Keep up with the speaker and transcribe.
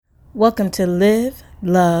Welcome to Live,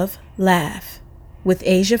 Love, Laugh with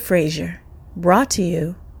Asia Frazier, brought to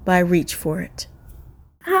you by Reach For It.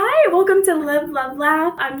 Hi, welcome to Live, Love,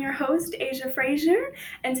 Laugh. I'm your host, Asia Frazier,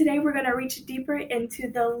 and today we're going to reach deeper into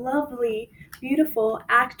the lovely, beautiful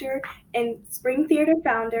actor and Spring Theater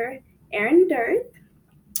founder, Aaron Dirth.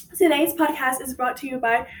 Today's podcast is brought to you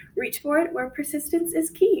by Reach For It, where persistence is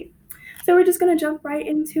key. So we're just going to jump right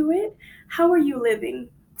into it. How are you living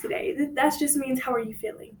today? That just means how are you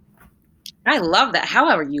feeling? I love that. How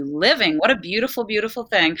are you living? What a beautiful, beautiful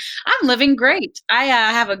thing. I'm living great. I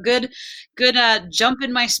have a good jump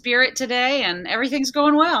in my spirit today, and everything's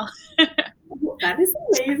going well. That is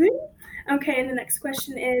amazing. Okay, and the next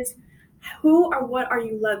question is, who or what are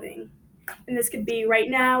you loving? And this could be right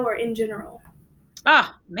now or in general.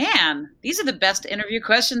 Oh man, these are the best interview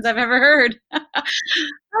questions I've ever heard. I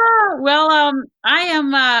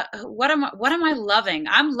am. What am I loving?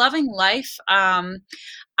 I'm loving life.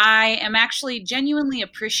 I am actually genuinely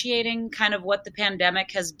appreciating kind of what the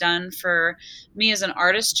pandemic has done for me as an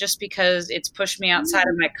artist, just because it's pushed me outside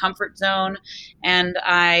of my comfort zone. And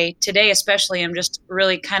I today especially am just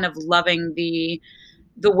really kind of loving the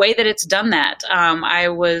way that it's done that. I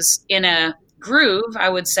was in a groove, I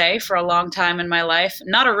would say, for a long time in my life,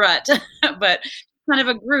 not a rut, but kind of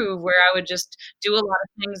a groove where I would just do a lot of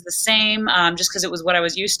things the same, just because it was what I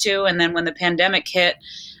was used to. And then when the pandemic hit,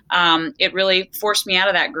 it really forced me out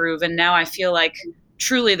of that groove. And now I feel like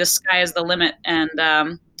truly the sky is the limit. And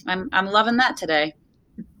I'm loving that today.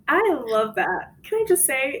 I love that. Can I just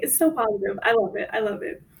say, it's so positive. I love it. I love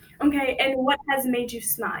it. Okay, and what has made you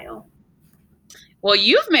smile? Well,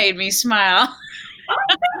 you've made me smile.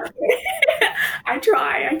 I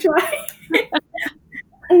try.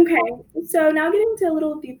 Okay, so now getting into a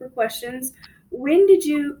little deeper questions. When did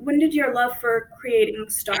your love for creating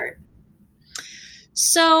start?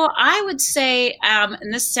 So I would say,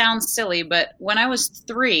 and this sounds silly, but when I was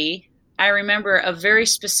 3, I remember a very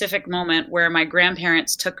specific moment where my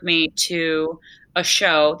grandparents took me to a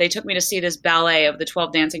show. They took me to see this ballet of the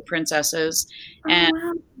 12 Dancing Princesses. And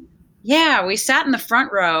Oh, wow. yeah, we sat in the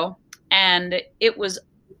front row, and it was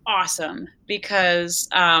awesome because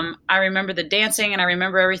I remember the dancing, and I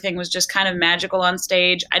remember everything was just kind of magical on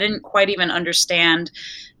stage. I didn't quite even understand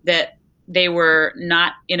that they were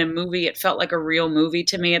not in a movie. It felt like a real movie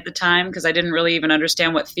to me at the time because I didn't really even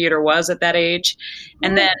understand what theater was at that age.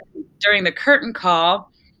 And then during the curtain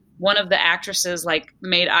call, one of the actresses like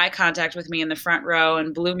made eye contact with me in the front row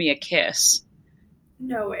and blew me a kiss.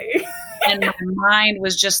 No way. And my mind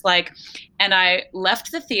was just like, and I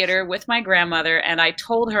left the theater with my grandmother, and I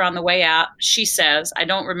told her on the way out, she says, I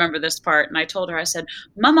don't remember this part, and I told her, I said,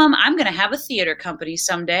 Mom, I'm going to have a theater company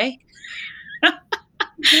someday. Wow.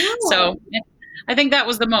 So I think that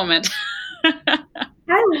was the moment. I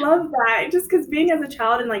love that. Just because being as a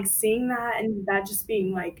child and like seeing that and that just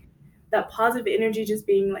being like that positive energy just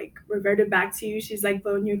being like reverted back to you. She's like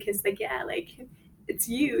blowing you a kiss, like, yeah, like it's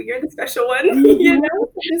you. You're the special one, you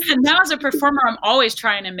know? And now as a performer, I'm always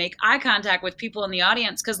trying to make eye contact with people in the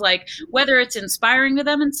audience because, like, whether it's inspiring to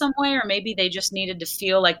them in some way or maybe they just needed to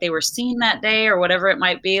feel like they were seen that day or whatever it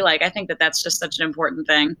might be, like, I think that that's just such an important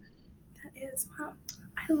thing. That is, wow.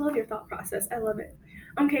 I love your thought process. I love it.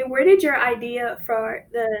 Okay, where did your idea for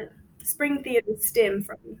the Spring Theater stem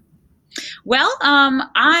from? Well,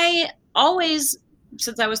 I always,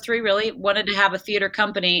 since I was 3, really wanted to have a theater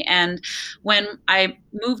company. And when I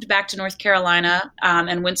moved back to North Carolina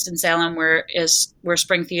and Winston-Salem, where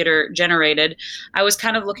Spring Theater generated, I was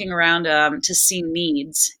kind of looking around to see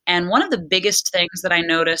needs. And one of the biggest things that I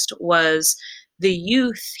noticed was the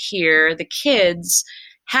youth here, the kids,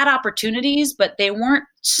 had opportunities, but they weren't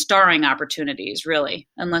starring opportunities really,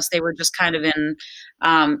 unless they were just kind of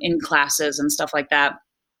in classes and stuff like that.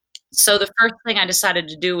 So the first thing I decided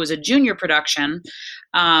to do was a junior production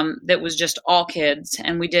that was just all kids,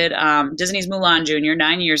 and we did Disney's Mulan Junior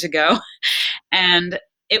 9 years ago, and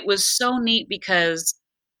it was so neat because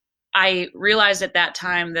I realized at that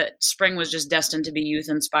time that Spring was just destined to be youth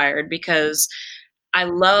inspired because I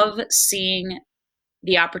love seeing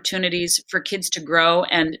the opportunities for kids to grow,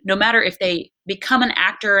 and no matter if they become an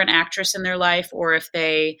actor or an actress in their life or if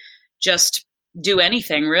they just do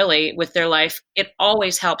anything really with their life, it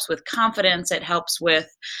always helps with confidence. It helps with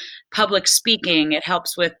public speaking. It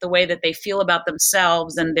helps with the way that they feel about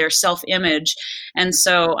themselves and their self-image. And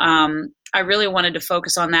so I really wanted to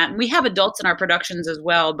focus on that. And we have adults in our productions as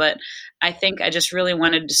well, but I think I just really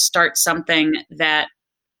wanted to start something that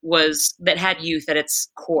had youth at its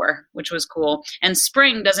core, which was cool. And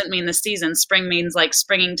spring doesn't mean the season. Spring means like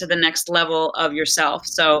springing to the next level of yourself.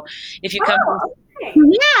 So if you come Oh, okay.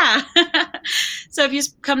 Yeah. So if you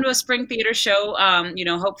come to a spring theater show,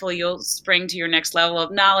 hopefully you'll spring to your next level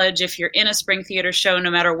of knowledge. If you're in a spring theater show,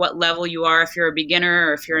 no matter what level you are, if you're a beginner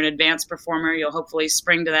or if you're an advanced performer, you'll hopefully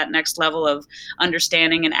spring to that next level of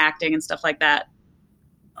understanding and acting and stuff like that.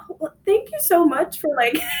 Well, thank you so much for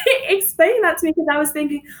explaining that to me, because I was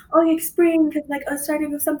thinking, oh, spring, because us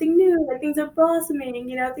starting with something new, things are blossoming,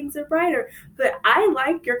 things are brighter. But I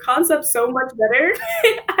like your concept so much better.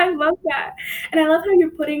 I love that, and I love how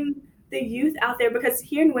you're putting the youth out there, because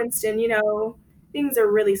here in Winston, things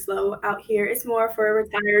are really slow out here. It's more for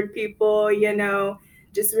retired people,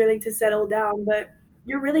 just really to settle down. But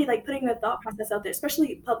you're really putting the thought process out there,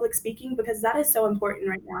 especially public speaking, because that is so important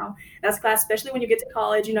right now. That's class, especially when you get to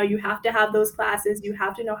college, you have to have those classes. You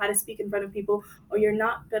have to know how to speak in front of people, or you're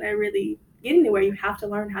not going to really get anywhere. You have to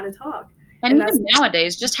learn how to talk. And even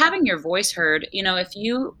nowadays, just having your voice heard, if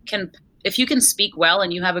you can speak well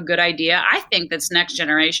and you have a good idea, I think that's next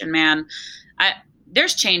generation, man.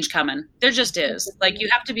 There's change coming. There just is. You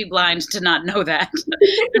have to be blind to not know that.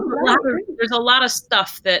 There's a lot of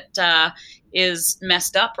stuff that is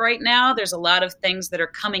messed up right now. There's a lot of things that are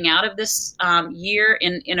coming out of this year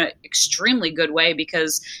in an extremely good way,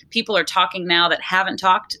 because people are talking now that haven't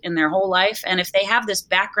talked in their whole life. And if they have this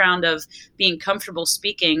background of being comfortable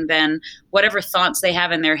speaking, then whatever thoughts they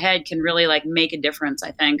have in their head can really make a difference,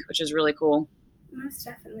 I think, which is really cool. Most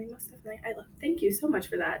definitely. Thank you so much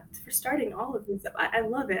for that, for starting all of this. I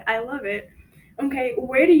love it. Okay,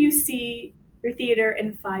 where do you see your theater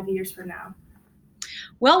in 5 years from now?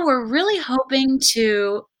 Well, we're really hoping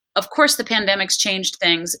to. Of course, the pandemic's changed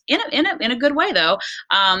things in a good way, though.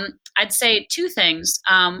 I'd say two things.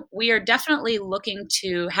 We are definitely looking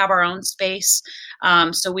to have our own space,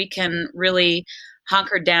 so we can really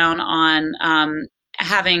hunker down on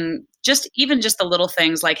having just the little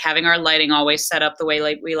things, like having our lighting always set up the way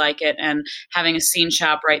we like it, and having a scene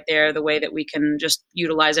shop right there, the way that we can just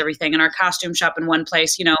utilize everything, in our costume shop in one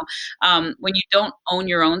place. When you don't own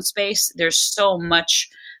your own space, there's so much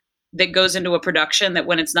that goes into a production that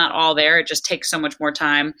when it's not all there, it just takes so much more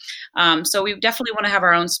time. So we definitely want to have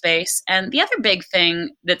our own space. And the other big thing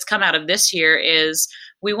that's come out of this year is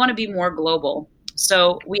we want to be more global.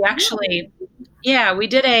 So we actually, we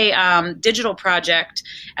did a digital project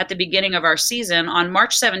at the beginning of our season. On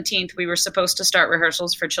March 17th, we were supposed to start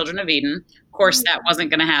rehearsals for Children of Eden. Of course, that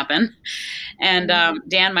wasn't going to happen. And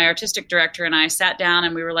Dan, my artistic director, and I sat down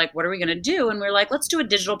and we were like, what are we going to do? And we were like, let's do a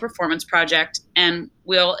digital performance project, and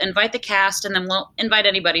we'll invite the cast, and then we'll invite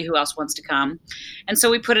anybody who else wants to come. And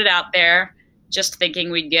so we put it out there, just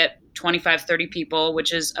thinking we'd get 25, 30 people,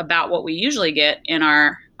 which is about what we usually get in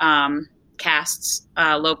our casts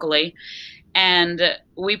locally. And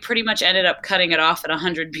we pretty much ended up cutting it off at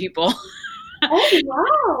 100 people. Oh,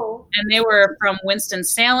 wow. And they were from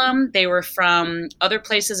Winston-Salem. They were from other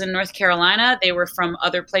places in North Carolina. They were from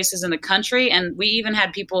other places in the country. And we even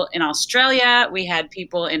had people in Australia. We had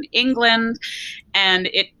people in England. And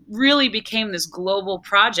it really became this global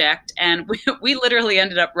project. And we literally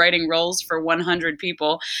ended up writing roles for 100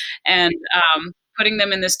 people and putting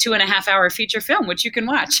them in this 2.5-hour feature film, which you can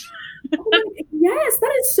watch. Yes,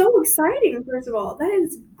 that is so exciting, first of all. That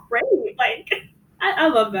is great. I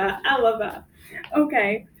love that.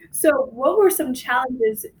 Okay, so what were some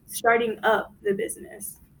challenges starting up the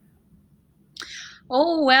business?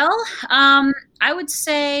 Oh, well, I would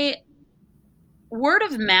say word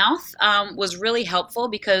of mouth was really helpful,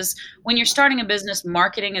 because when you're starting a business,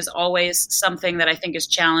 marketing is always something that I think is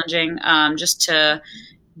challenging, just to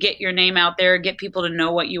get your name out there, get people to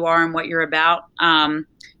know what you are and what you're about.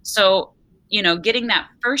 So, getting that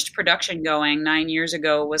first production going 9 years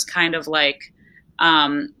ago was kind of like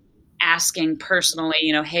asking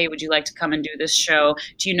personally, hey, would you like to come and do this show?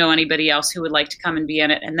 Do you know anybody else who would like to come and be in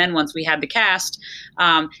it? And then once we had the cast,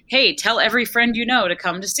 hey, tell every friend you know to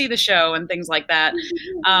come to see the show, and things like that.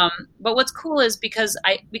 But what's cool is because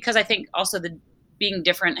I think also the being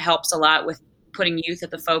different helps a lot with putting youth at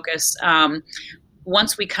the focus.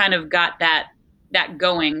 Once we kind of got that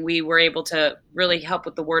going, we were able to really help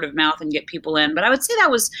with the word of mouth and get people in. But I would say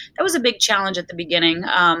that was a big challenge at the beginning.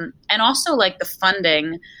 And also the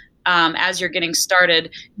funding, as you're getting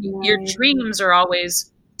started, your dreams are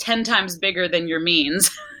always 10 times bigger than your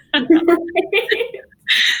means.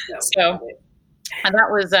 So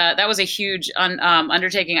that was a huge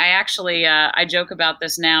undertaking. I actually, I joke about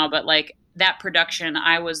this now, but that production,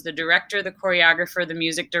 I was the director, the choreographer, the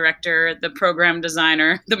music director, the program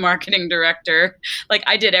designer, the marketing director.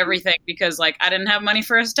 I did everything, because I didn't have money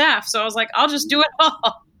for a staff. So I was like, I'll just do it all.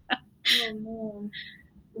 Oh, man.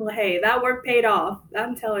 Well, hey, that work paid off.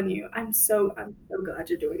 I'm telling you, I'm so glad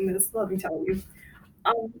you're doing this. Let me tell you.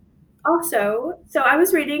 Also, so I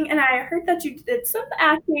was reading and I heard that you did some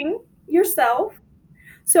acting yourself.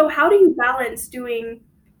 So how do you balance doing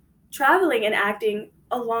traveling and acting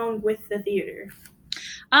along with the theater?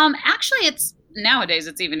 Actually, it's nowadays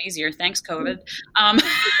it's even easier. Thanks, COVID. Um,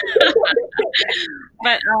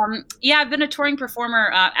 but yeah, I've been a touring performer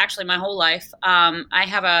actually my whole life. I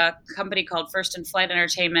have a company called First in Flight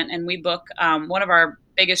Entertainment, and we book one of our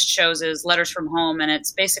biggest shows is Letters from Home, and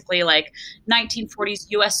it's basically like 1940s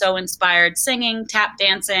USO inspired singing, tap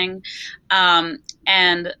dancing,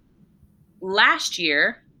 and last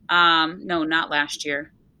year, no, not last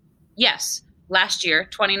year. Yes, last year,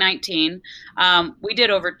 2019, we did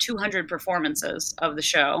over 200 performances of the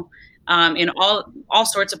show in all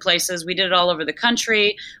sorts of places. We did it all over the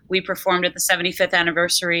country. We performed at the 75th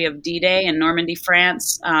anniversary of D-Day in Normandy,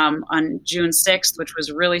 France, on June 6th, which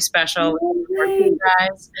was really special for you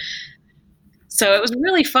guys. So it was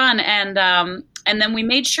really fun, and then we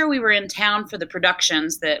made sure we were in town for the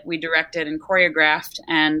productions that we directed and choreographed,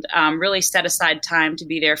 and really set aside time to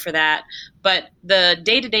be there for that. But the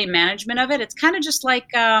day-to-day management of it, it's kind of just like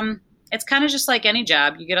any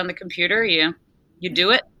job. You get on the computer, you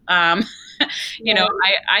do it. You know,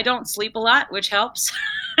 I don't sleep a lot, which helps.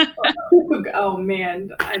 Oh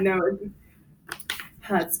man, I know.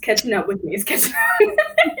 It's catching up with me. It's catching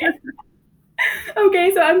up.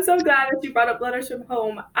 Okay, so I'm so glad that you brought up Letters from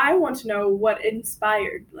Home. I want to know what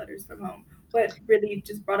inspired Letters from Home. What really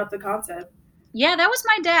just brought up the concept? Yeah, that was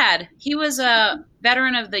my dad. He was a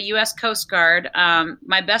veteran of the U.S. Coast Guard.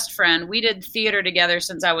 My best friend. We did theater together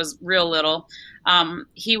since I was real little.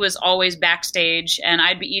 He was always backstage, and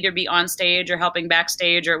I'd either be on stage or helping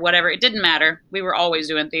backstage or whatever. It didn't matter. We were always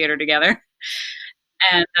doing theater together.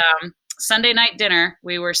 And Sunday night dinner,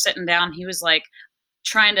 we were sitting down. He was like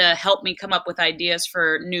trying to help me come up with ideas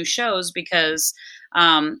for new shows because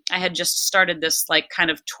I had just started this like kind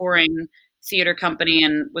of touring theater company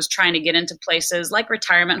and was trying to get into places like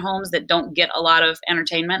retirement homes that don't get a lot of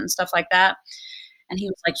entertainment and stuff like that. And he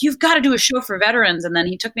was like, "You've got to do a show for veterans." And then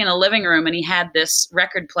he took me in a living room and he had this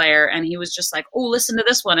record player and he was just like, "Oh, listen to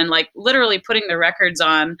this one." And like literally putting the records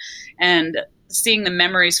on and seeing the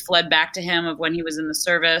memories fled back to him of when he was in the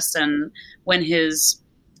service and when his,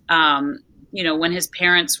 when his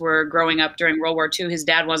parents were growing up during World War II. His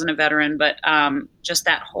dad wasn't a veteran, but just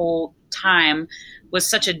that whole time was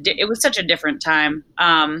such a different time.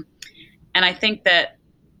 And I think that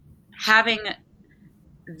having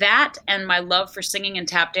that and my love for singing and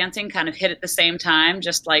tap dancing kind of hit at the same time,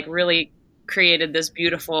 just like really created this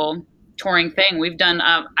beautiful touring thing.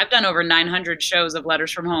 I've done over 900 shows of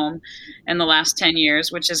Letters from Home in the last 10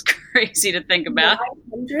 years, which is crazy to think about.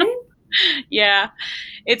 900? Yeah,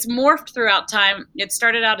 it's morphed throughout time. It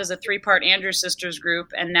started out as a 3-part Andrews Sisters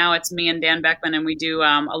group, and now it's me and Dan Beckman, and we do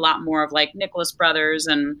a lot more of like Nicholas Brothers,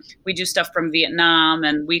 and we do stuff from Vietnam,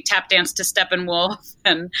 and we tap dance to Steppenwolf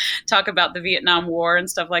and talk about the Vietnam War and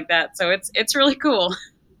stuff like that. So it's really cool.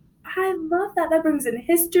 I love that. That brings in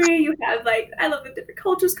history. You have I love the different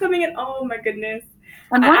cultures coming in. Oh my goodness.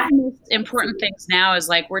 And one of the most important things now is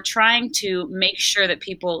like we're trying to make sure that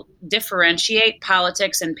people differentiate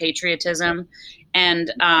politics and patriotism.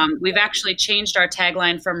 And we've actually changed our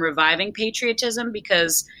tagline from reviving patriotism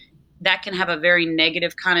because that can have a very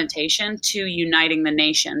negative connotation to uniting the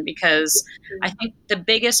nation. Because I think the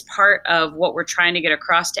biggest part of what we're trying to get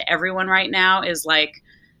across to everyone right now is like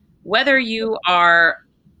whether you are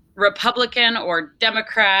Republican or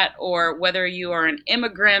Democrat, or whether you are an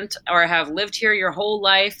immigrant or have lived here your whole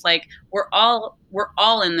life, like we're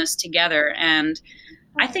all in this together. And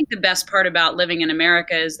I think the best part about living in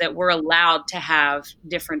America is that we're allowed to have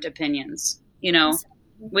different opinions. You know,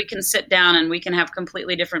 we can sit down and we can have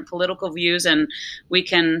completely different political views and we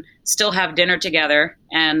can still have dinner together.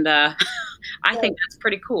 And I think that's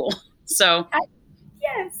pretty cool. So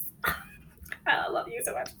yes. I love you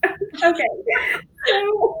so much. Okay.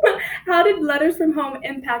 So, how did Letters from Home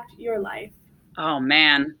impact your life? Oh,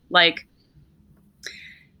 man. Like,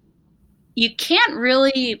 you can't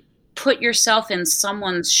really put yourself in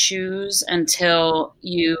someone's shoes until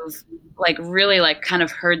you've, like, really, like, kind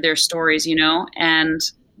of heard their stories, you know? And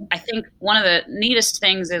I think one of the neatest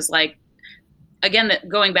things is, like, again,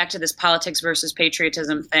 going back to this politics versus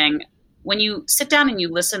patriotism thing, when you sit down and you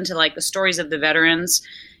listen to, like, the stories of the veterans,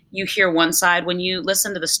 you hear one side. When you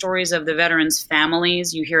listen to the stories of the veterans'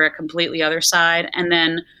 families, you hear a completely other side. And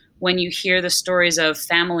then when you hear the stories of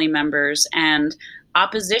family members and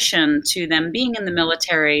opposition to them being in the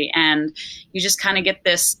military, and you just kind of get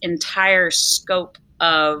this entire scope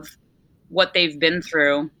of what they've been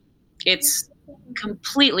through, it's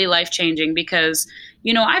completely life-changing because,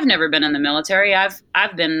 you know, I've never been in the military. I've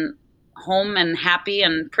been home and happy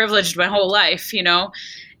and privileged my whole life, you know?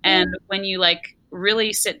 And when you like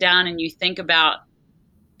really sit down and you think about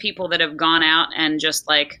people that have gone out and just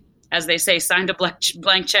like, as they say, signed a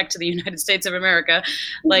blank check to the United States of America,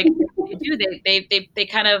 like they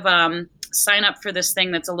kind of sign up for this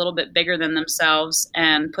thing that's a little bit bigger than themselves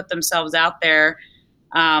and put themselves out there,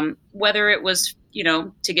 whether it was, you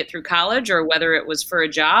know, to get through college, or whether it was for a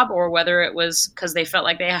job, or whether it was because they felt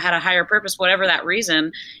like they had a higher purpose, whatever that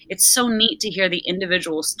reason. It's so neat to hear the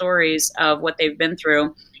individual stories of what they've been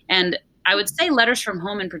through. And I would say Letters from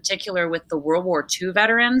Home in particular with the World War II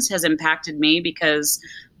veterans has impacted me, because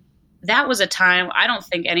that was a time I don't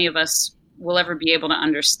think any of us will ever be able to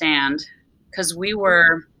understand, because we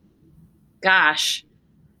were, gosh,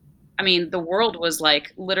 I mean, the world was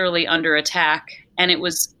like literally under attack, and it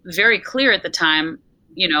was very clear at the time,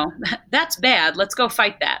 you know, that's bad. Let's go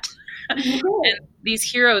fight that. And these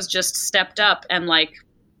heroes just stepped up and like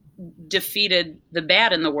defeated the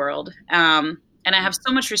bad in the world. And I have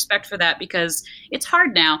so much respect for that, because it's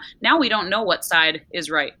hard now. Now we don't know what side is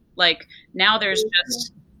right. Like now there's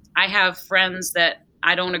just, I have friends that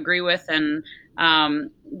I don't agree with, and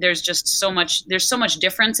there's so much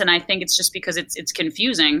difference. And I think it's just because it's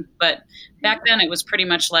confusing. But back then it was pretty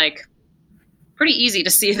much like pretty easy to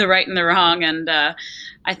see the right and the wrong. And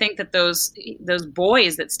I think that those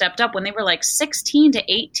boys that stepped up when they were like 16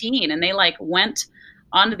 to 18, and they like went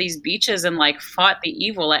onto these beaches and like fought the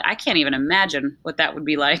evil. I can't even imagine what that would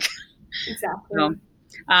be like. Exactly. So,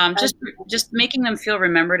 just making them feel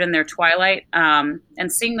remembered in their twilight, and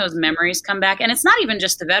seeing those memories come back. And it's not even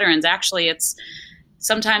just the veterans. Actually, it's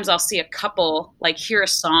sometimes I'll see a couple like hear a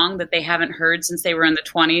song that they haven't heard since they were in the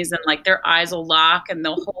 20s, and like their eyes will lock and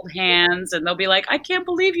they'll hold hands and they'll be like, I can't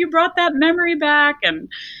believe you brought that memory back. And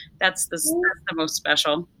that's the most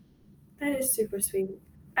special. That is super sweet.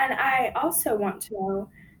 And I also want to know,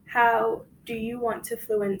 how do you want to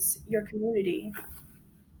influence your community?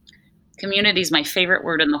 Community is my favorite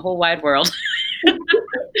word in the whole wide world.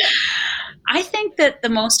 I think that the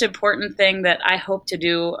most important thing that I hope to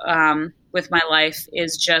do with my life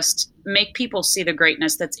is just make people see the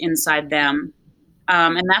greatness that's inside them.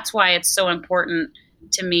 And that's why it's so important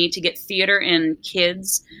to me to get theater in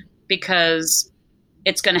kids, because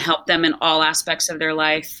it's going to help them in all aspects of their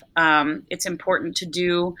life. It's important to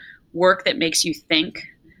do work that makes you think.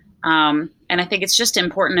 And I think it's just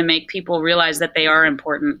important to make people realize that they are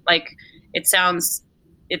important. Like it sounds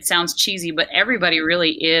cheesy, but everybody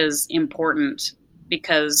really is important,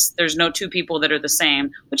 because there's no two people that are the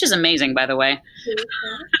same, which is amazing, by the way.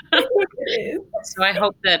 So I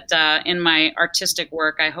hope that in my artistic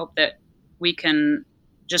work, I hope that we can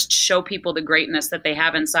just show people the greatness that they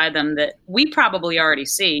have inside them that we probably already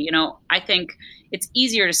see. You know, I think it's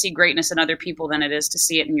easier to see greatness in other people than it is to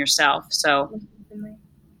see it in yourself. So.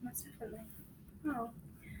 Most definitely. Oh.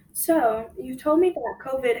 So you told me that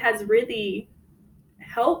COVID has really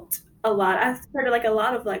helped a lot. I've heard like a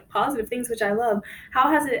lot of like positive things, which I love. How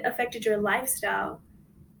has it affected your lifestyle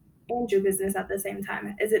and your business at the same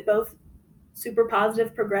time? Is it both super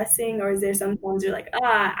positive, progressing, or is there some times you're like,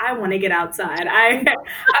 I want to get outside. I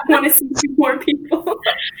want to see more people?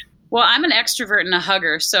 Well, I'm an extrovert and a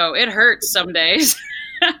hugger, so it hurts some days.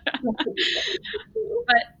 But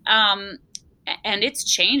and it's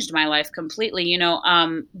changed my life completely. You know,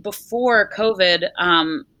 before COVID,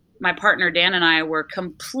 my partner Dan and I were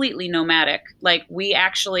completely nomadic. Like we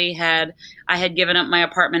actually I had given up my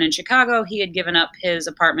apartment in Chicago. He had given up his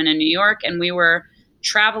apartment in New York, and we were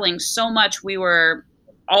traveling so much. We were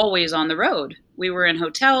always on the road. We were in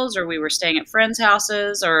hotels, or we were staying at friends'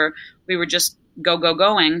 houses, or we were just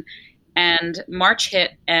going. And March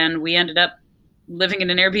hit, and we ended up living in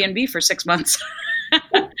an Airbnb for 6 months.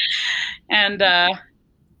 And,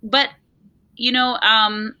 but you know,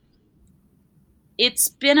 it's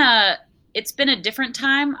been a different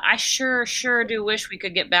time. I sure do wish we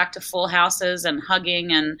could get back to full houses and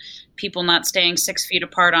hugging and people not staying 6 feet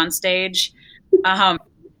apart on stage.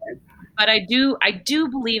 But I do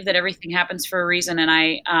believe that everything happens for a reason. And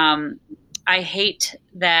I hate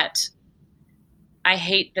that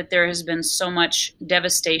there has been so much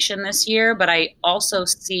devastation this year, but I also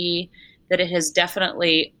see that it has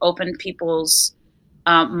definitely opened people's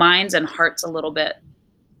minds and hearts a little bit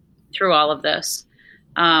through all of this.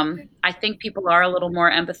 I think people are a little more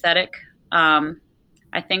empathetic.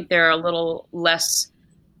 I think they're a little less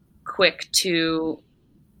quick to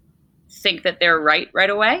think that they're right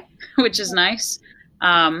away, which is nice.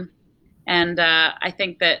 And I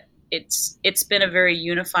think that it's been a very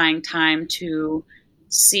unifying time to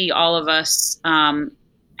see all of us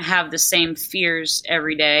have the same fears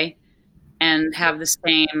every day and have the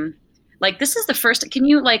same, like, this is the first, can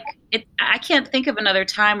you, like, I can't think of another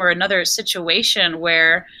time or another situation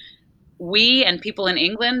where we and people in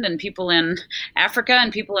England and people in Africa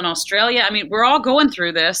and people in Australia, I mean, we're all going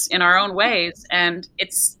through this in our own ways, and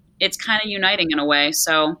it's kind of uniting in a way.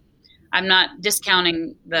 So I'm not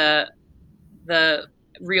discounting the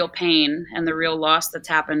real pain and the real loss that's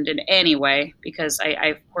happened in any way, because I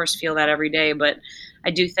of course feel that every day, but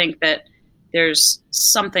I do think that there's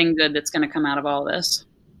something good that's going to come out of all this.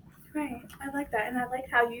 Right. I like that. And I like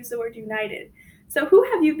how you use the word united. So who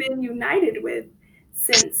have you been united with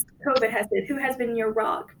since COVID has hit? Who has been your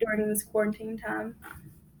rock during this quarantine time?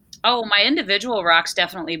 Oh, my individual rock's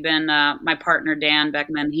definitely been my partner Dan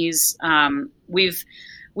Beckman. He's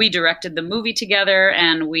we directed the movie together,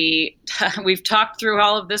 and we've talked through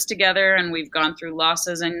all of this together, and we've gone through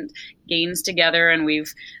losses and gains together, and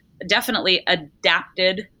we've definitely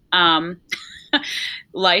adapted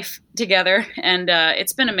life together, and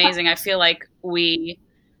it's been amazing. I feel like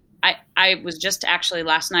I was just actually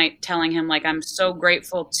last night telling him, like, I'm so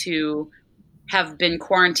grateful to have been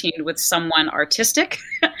quarantined with someone artistic,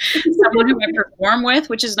 someone who I perform with,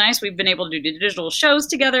 which is nice. We've been able to do digital shows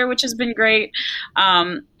together, which has been great.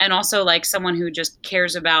 And also like someone who just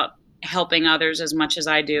cares about helping others as much as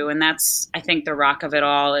I do. And that's, I think, the rock of it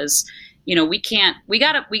all is, we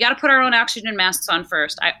gotta put our own oxygen masks on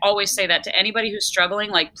first. I always say that to anybody who's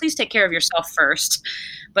struggling, like, please take care of yourself first.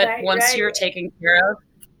 But once you're taken care of,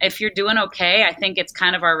 if you're doing okay, I think it's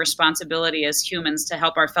kind of our responsibility as humans to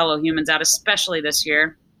help our fellow humans out, especially this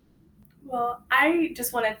year. Well, I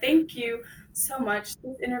just want to thank you so much.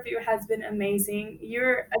 This interview has been amazing.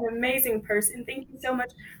 You're an amazing person. Thank you so much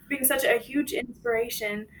for being such a huge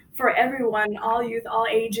inspiration for everyone, all youth, all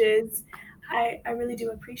ages. I really do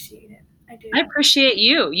appreciate it. I do. I appreciate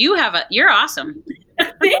you. You're awesome.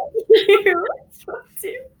 Thank you.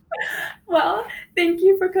 Well, thank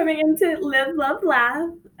you for coming into Live, Love, Laugh.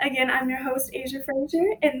 Again, I'm your host, Asia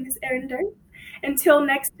Frazier, and Miss Erin Durst. Until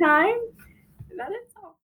next time, is that it?